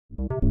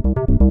This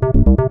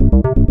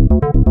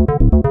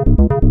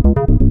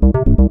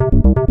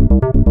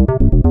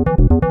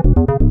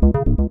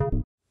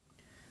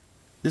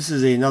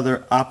is another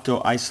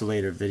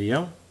optoisolator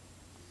video.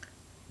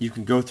 You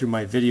can go through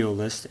my video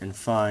list and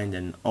find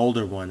an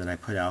older one that I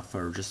put out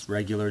for just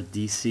regular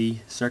DC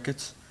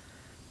circuits.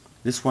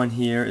 This one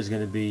here is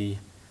going to be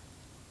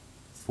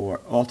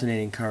for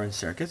alternating current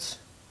circuits,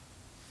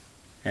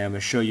 and I'm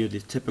going to show you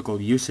the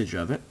typical usage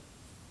of it.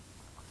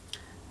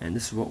 And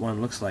this is what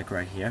one looks like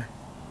right here.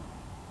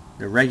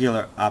 The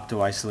regular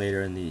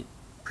optoisolator in the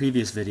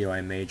previous video I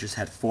made just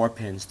had 4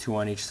 pins, 2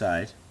 on each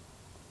side.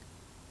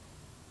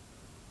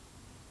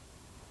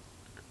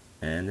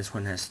 And this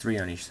one has 3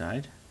 on each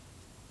side.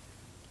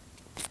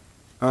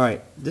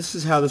 Alright, this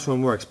is how this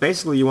one works.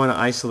 Basically you want to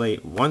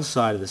isolate one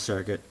side of the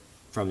circuit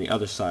from the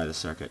other side of the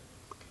circuit.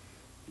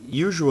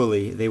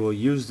 Usually they will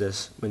use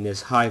this when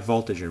there's high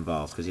voltage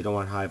involved, because you don't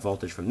want high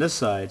voltage from this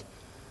side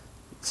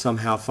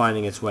somehow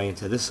finding its way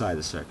into this side of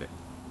the circuit.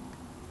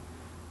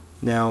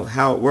 Now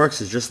how it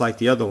works is just like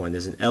the other one.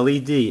 There's an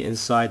LED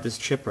inside this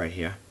chip right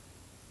here.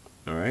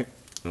 Alright,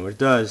 and what it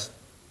does,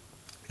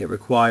 it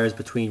requires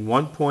between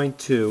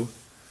 1.2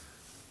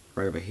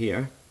 right over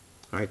here,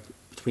 alright,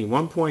 between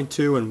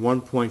 1.2 and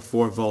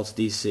 1.4 volts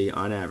DC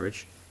on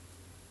average,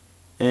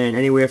 and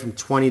anywhere from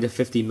 20 to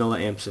 50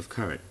 milliamps of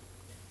current.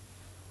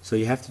 So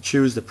you have to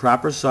choose the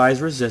proper size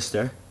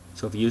resistor.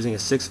 So if you're using a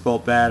 6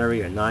 volt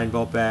battery, or 9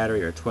 volt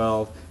battery, or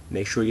 12,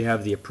 make sure you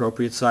have the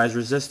appropriate size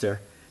resistor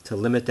to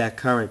limit that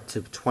current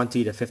to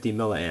 20 to 50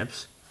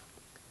 milliamps.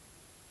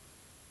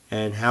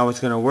 And how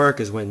it's going to work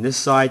is when this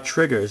side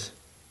triggers,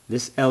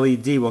 this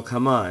LED will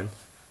come on,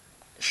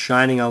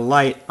 shining a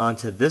light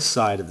onto this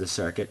side of the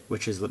circuit,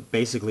 which is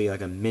basically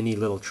like a mini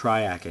little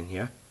triac in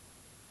here,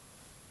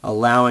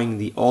 allowing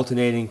the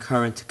alternating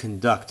current to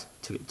conduct,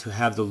 to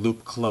have the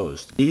loop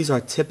closed. These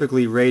are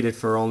typically rated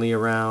for only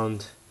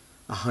around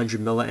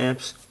 100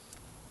 milliamps.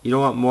 You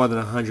don't want more than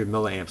 100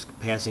 milliamps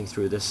passing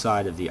through this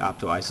side of the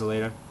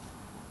optoisolator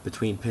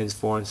between pins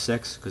 4 and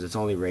 6, because it's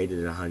only rated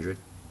at 100,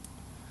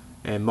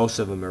 and most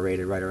of them are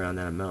rated right around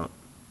that amount.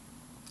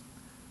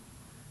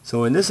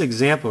 So in this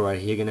example right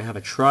here, you're going to have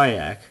a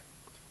triac,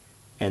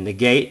 and the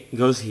gate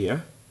goes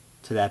here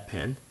to that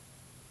pin.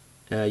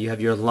 You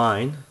have your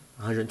line,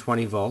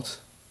 120 volts,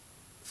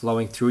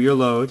 flowing through your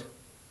load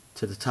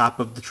to the top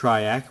of the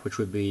triac, which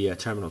would be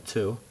terminal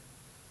 2,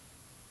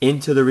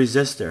 into the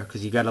resistor,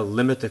 because you've got to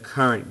limit the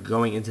current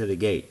going into the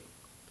gate.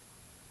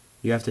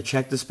 You have to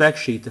check the spec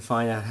sheet to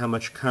find out how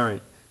much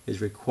current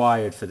is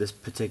required for this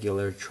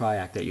particular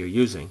triac that you're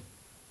using.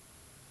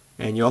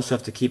 And you also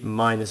have to keep in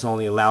mind this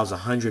only allows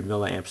 100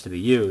 milliamps to be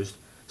used,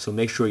 so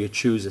make sure you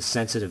choose a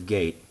sensitive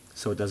gate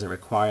so it doesn't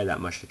require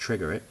that much to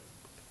trigger it.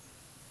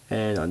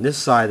 And on this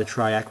side of the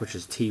triac, which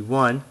is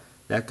T1,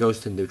 that goes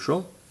to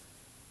neutral,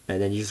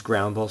 and then you just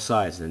ground both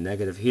sides. The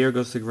negative here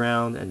goes to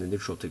ground and the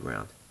neutral to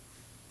ground.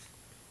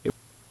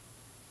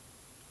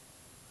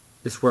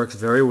 This works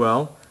very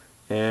well,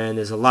 and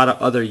there's a lot of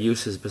other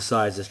uses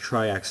besides this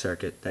Triac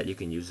circuit that you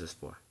can use this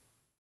for.